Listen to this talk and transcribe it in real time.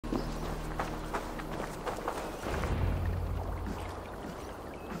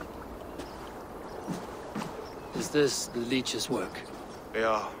this the Leech's work?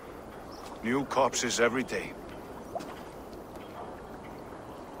 Yeah. New corpses every day.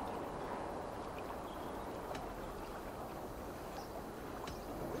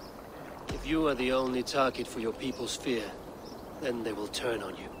 If you are the only target for your people's fear, then they will turn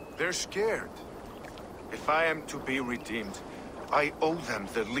on you. They're scared. If I am to be redeemed, I owe them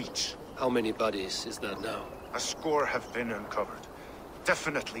the Leech. How many bodies is that now? A score have been uncovered.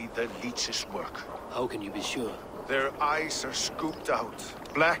 Definitely the Leech's work. How can you be sure? Their eyes are scooped out.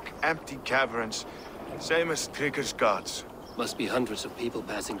 Black, empty caverns. Same as Trigger's gods. Must be hundreds of people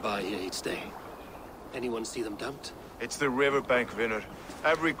passing by here each day. Anyone see them dumped? It's the riverbank, Vinner.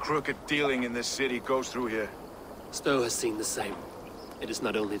 Every crooked dealing in this city goes through here. Stowe has seen the same. It is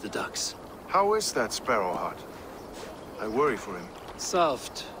not only the ducks. How is that Sparrowheart? I worry for him.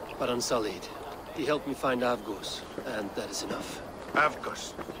 Soft, but unsullied. He helped me find Avgos, and that is enough.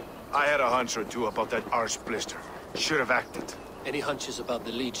 Avgos. I had a hunch or two about that arse blister. Should have acted. Any hunches about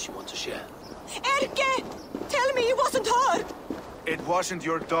the Leech you want to share? Erke! Tell me it wasn't her! It wasn't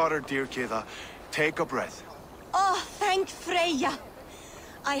your daughter, dear Kida. Take a breath. Oh, thank Freya!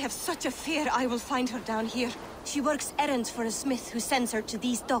 I have such a fear I will find her down here. She works errands for a smith who sends her to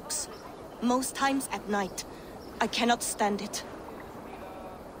these docks. Most times at night. I cannot stand it.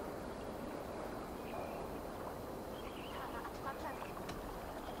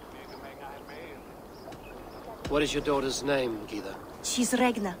 What is your daughter's name, Gida? She's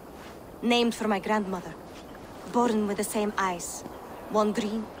Regna. Named for my grandmother. Born with the same eyes. One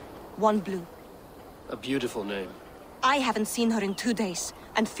green, one blue. A beautiful name. I haven't seen her in 2 days,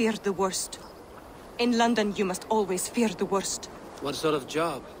 and feared the worst. In London, you must always fear the worst. What sort of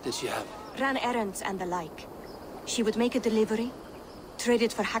job did she have? Ran errands and the like. She would make a delivery, trade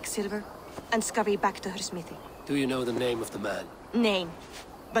it for hack silver, and scurry back to her smithy. Do you know the name of the man? Name.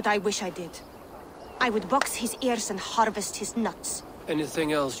 But I wish I did. I would box his ears and harvest his nuts.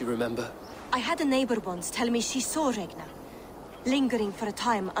 Anything else you remember? I had a neighbor once tell me she saw Regna, lingering for a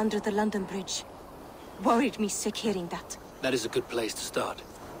time under the London Bridge. Worried me sick hearing that. That is a good place to start.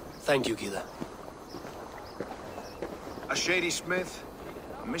 Thank you, Gida. A shady smith,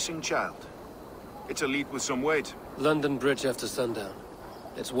 a missing child. It's a lead with some weight. London Bridge after sundown.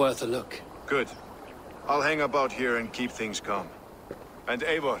 It's worth a look. Good. I'll hang about here and keep things calm. And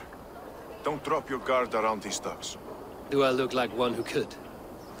Eivor, don't drop your guard around these ducks. Do I look like one who could?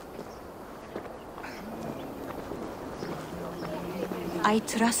 I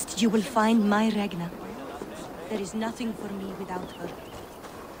trust you will find my Regna. There is nothing for me without her.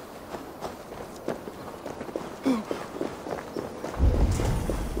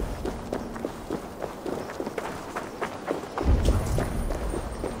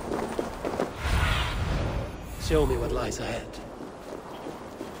 Show me what lies ahead.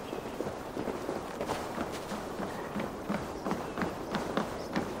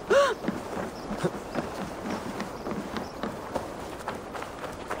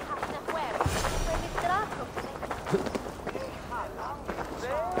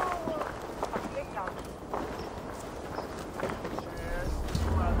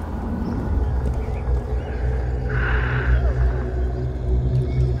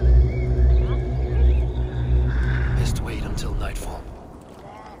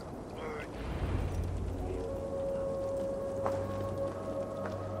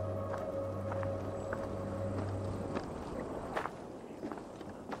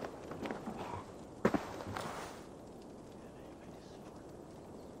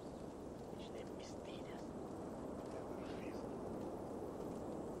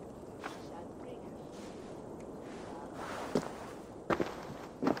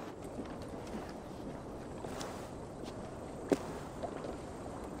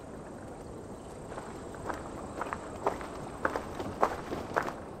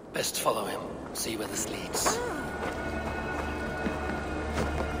 Best follow him, see where this leads.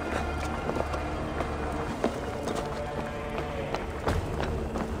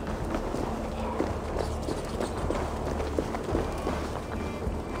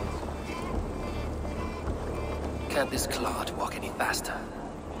 Can't this clod walk any faster?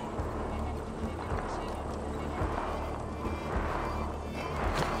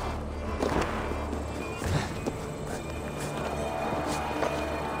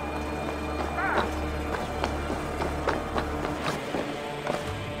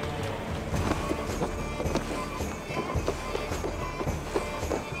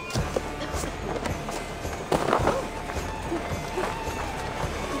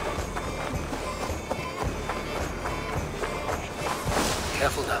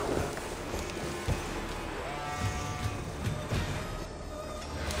 Careful now.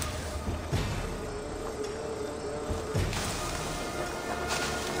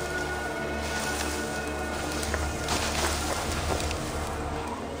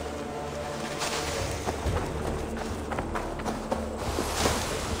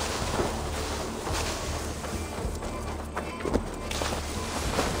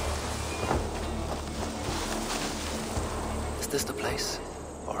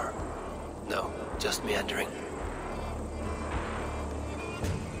 No, just meandering.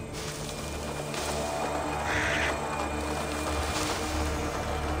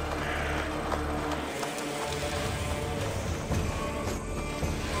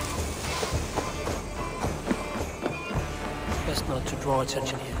 Best not to draw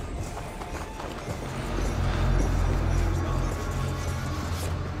attention here.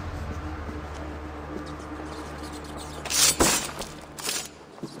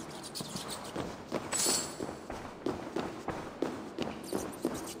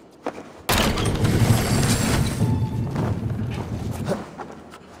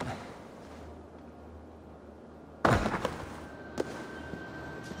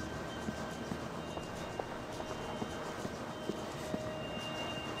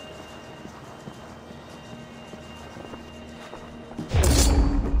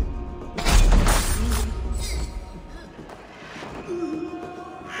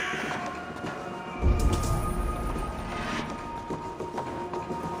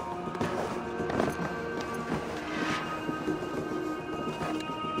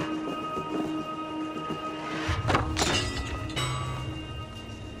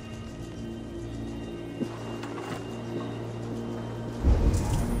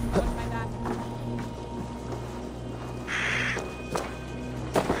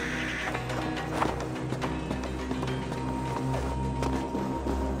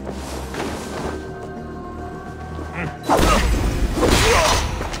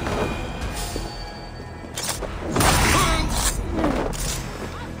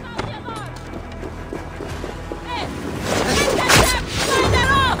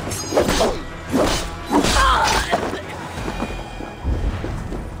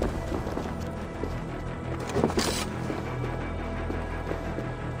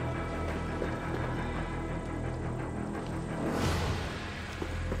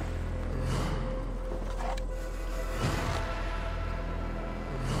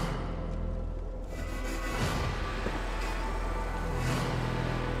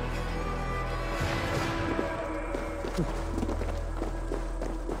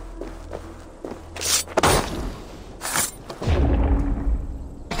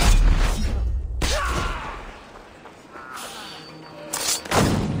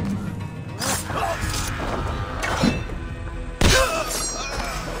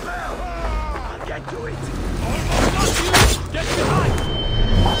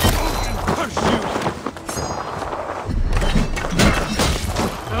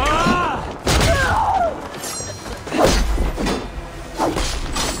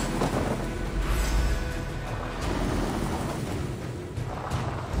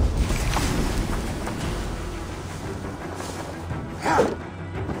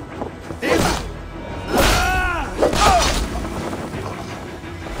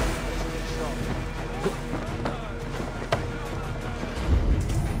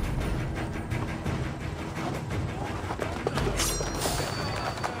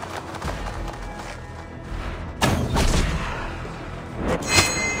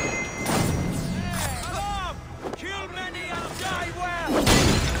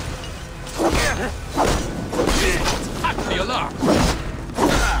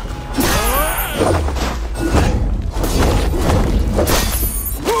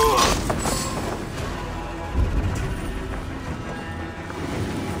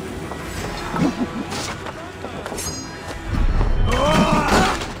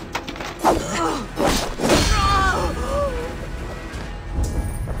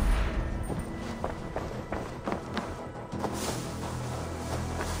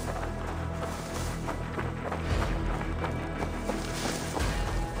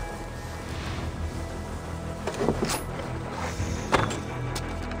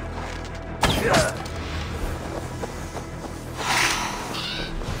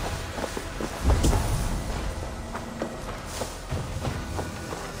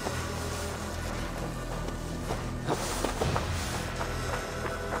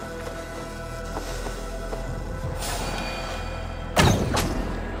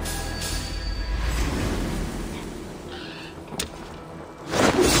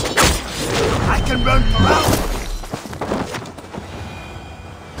 Can run for hours.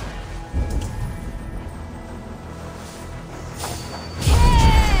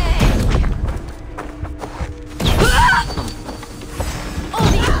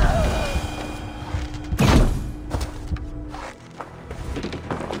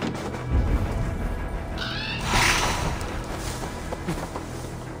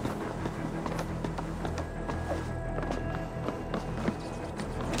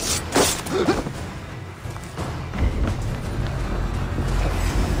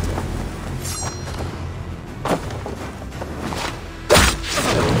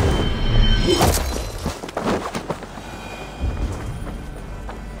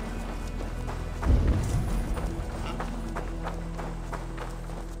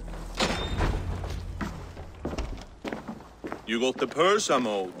 You got the purse I'm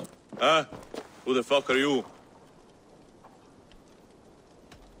owed. Huh? Who the fuck are you?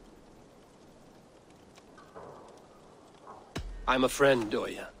 I'm a friend,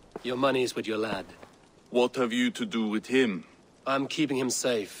 Oya. Your money's with your lad. What have you to do with him? I'm keeping him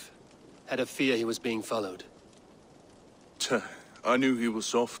safe. Had a fear he was being followed. Tch, I knew he was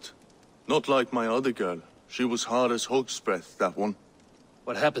soft. Not like my other girl. She was hard as hog's breath, that one.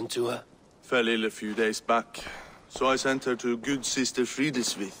 What happened to her? Fell ill a few days back. So I sent her to good sister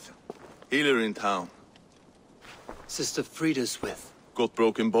Frideswid. Healer in town. Sister Frideswid. Got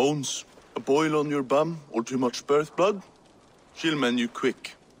broken bones? A boil on your bum? Or too much birth blood? She'll mend you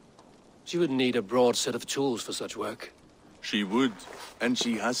quick. She would need a broad set of tools for such work. She would, and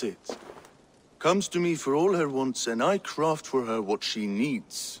she has it. Comes to me for all her wants, and I craft for her what she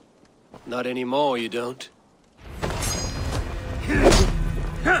needs. Not anymore, you don't.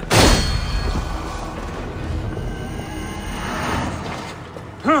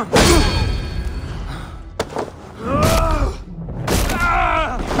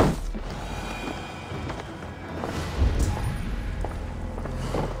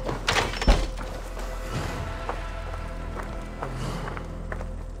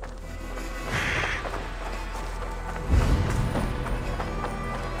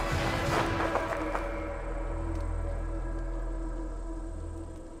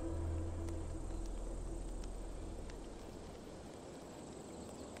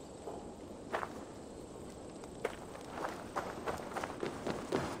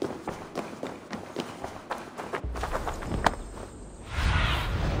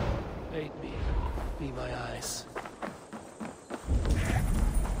 Aid me. Be my eyes.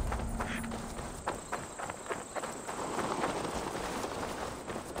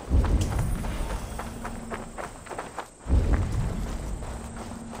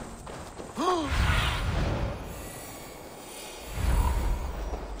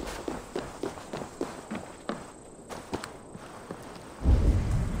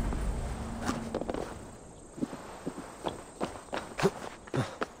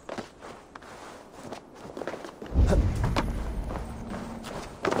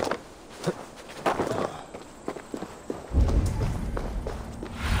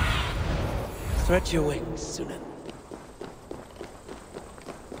 Stretch your wings, Sunan.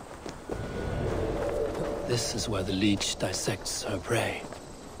 This is where the Leech dissects her prey.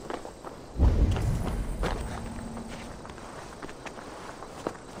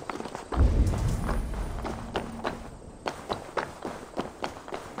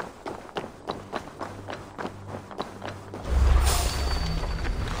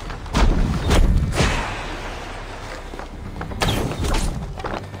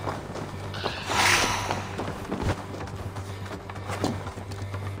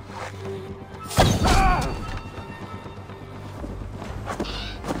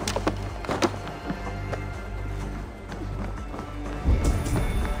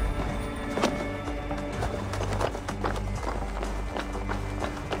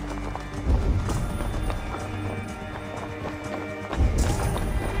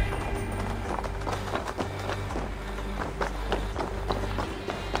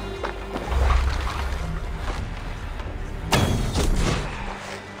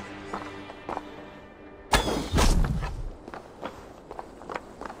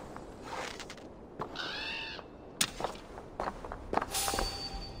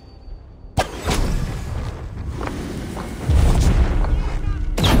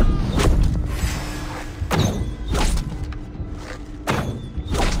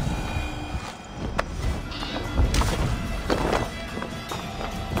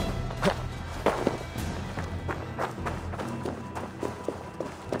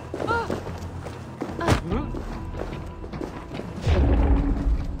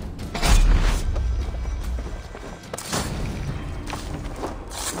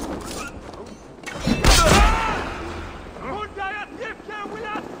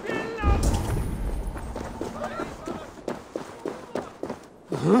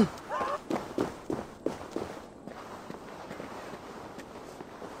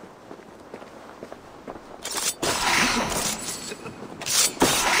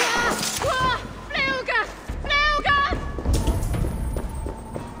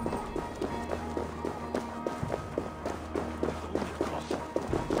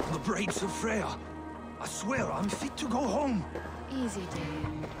 Braids of Freya. I swear I'm fit to go home. Easy,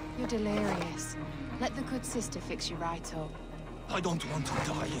 dear. You're delirious. Let the good sister fix you right up. I don't want to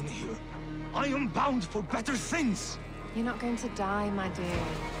die in here. I am bound for better things. You're not going to die, my dear.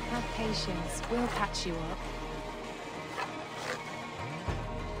 Have patience. We'll patch you up.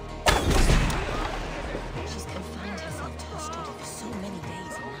 She's confined herself to the study.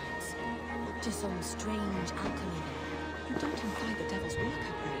 some strange alchemy. You don't imply the devil's work,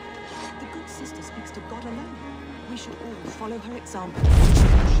 I pray. The good sister speaks to God alone. We should all follow her example.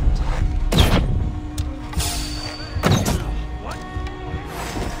 What?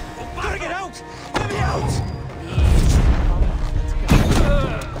 Gotta get out! Let me out!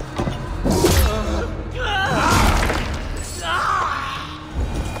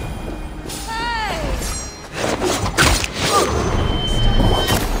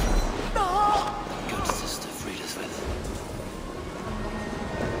 Good sister Frideswid.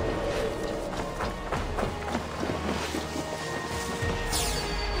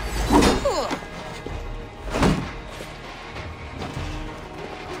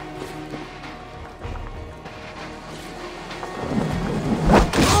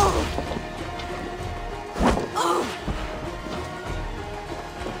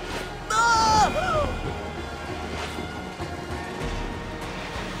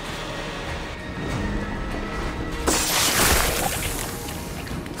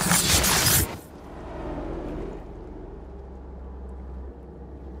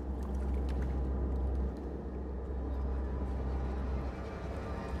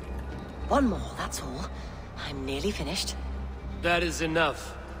 One more, that's all. I'm nearly finished. That is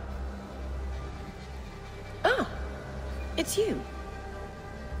enough. Ah, it's you.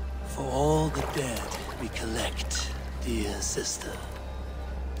 For all the dead we collect, dear sister,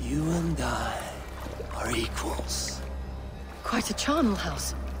 you and I are equals. Quite a charnel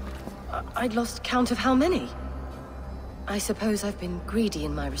house. I'd lost count of how many. I suppose I've been greedy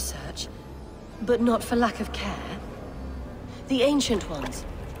in my research, but not for lack of care. The Ancient Ones,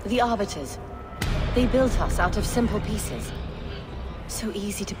 the Arbiters, they built us out of simple pieces. So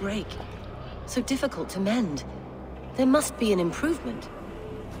easy to break, so difficult to mend. There must be an improvement.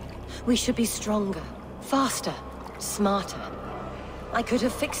 We should be stronger, faster, smarter. I could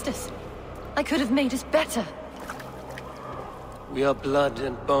have fixed us. I could have made us better. We are blood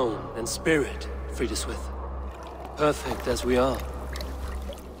and bone and spirit, Frideswid. Perfect as we are.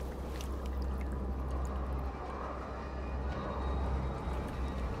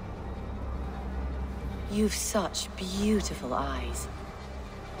 You've such beautiful eyes.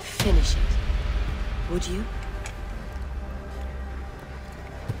 Finish it, would you?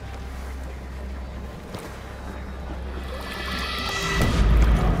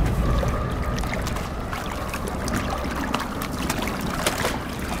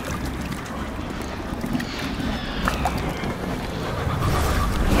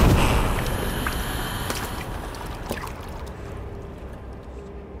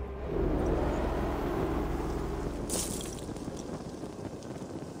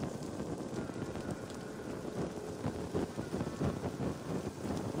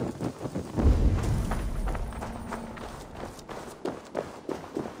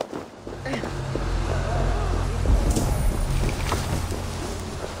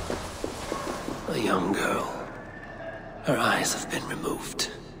 A young girl. Her eyes have been removed.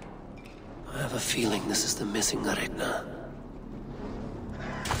 I have a feeling this is the missing Regna.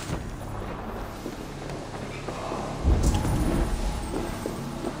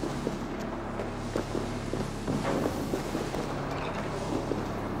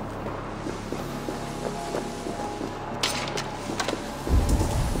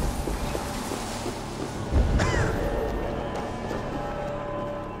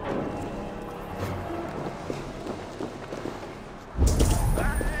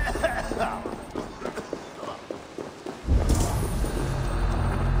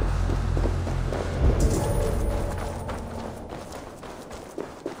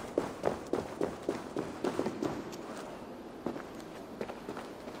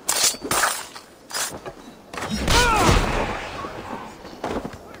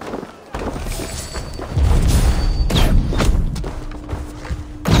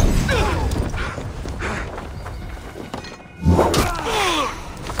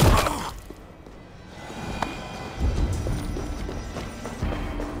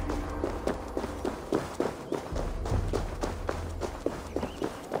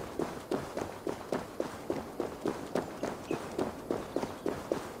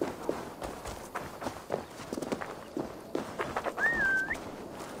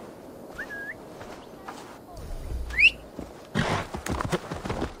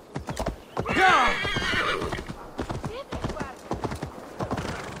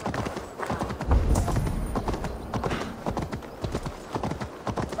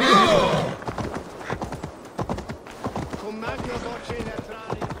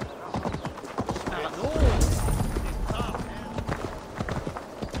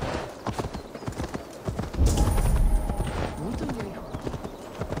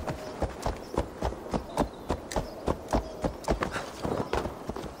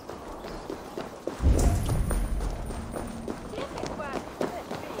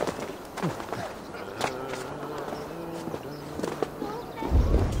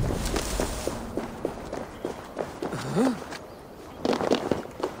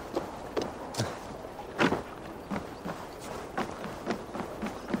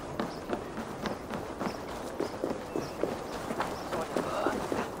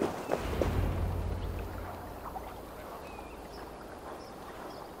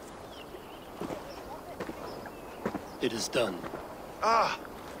 It is done. Ah,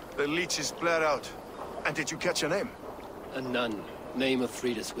 the Leech is bled out. And did you catch a name? A nun, name of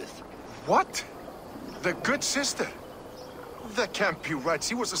Frideswid. What? The good sister? That can't be right.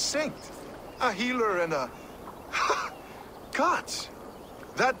 She was a saint. A healer and a... Gods!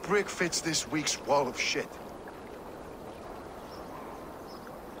 That brick fits this week's wall of shit.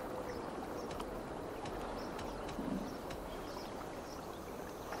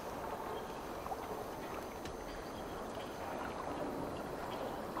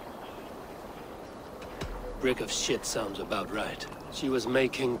 Brick of shit sounds about right. She was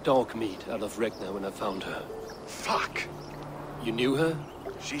making dog meat out of Regna when I found her. Fuck! You knew her?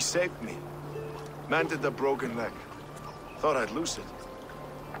 She saved me. Mended the broken leg. Thought I'd lose it.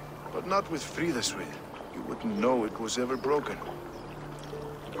 But not with Frideswid. You wouldn't know it was ever broken.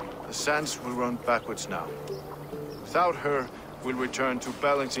 The sands will run backwards now. Without her, we'll return to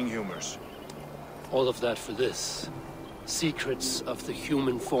balancing humors. All of that for this. Secrets of the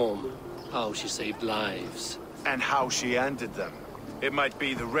human form. How she saved lives. And how she ended them. It might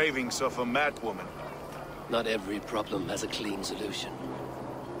be the ravings of a madwoman. Not every problem has a clean solution.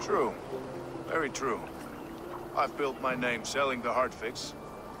 True. Very true. I've built my name selling the heart fix.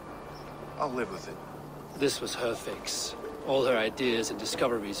 I'll live with it. This was her fix. All her ideas and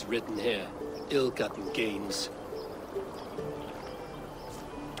discoveries written here. Ill-gotten gains.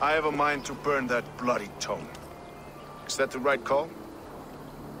 I have a mind to burn that bloody tome. Is that the right call?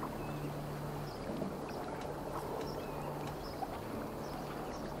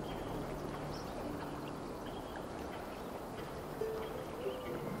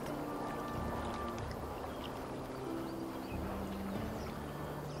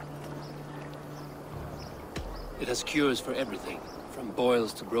 It has cures for everything, from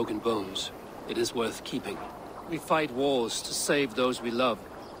boils to broken bones. It is worth keeping. We fight wars to save those we love,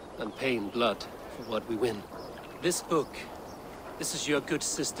 and pay in blood for what we win. This book, this is your good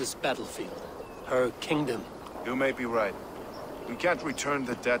sister's battlefield. Her kingdom. You may be right. We can't return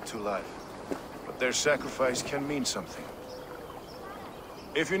the dead to life. But their sacrifice can mean something.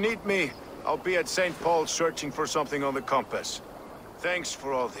 If you need me, I'll be at St. Paul's searching for something on the compass. Thanks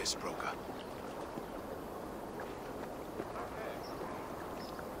for all this, Broca.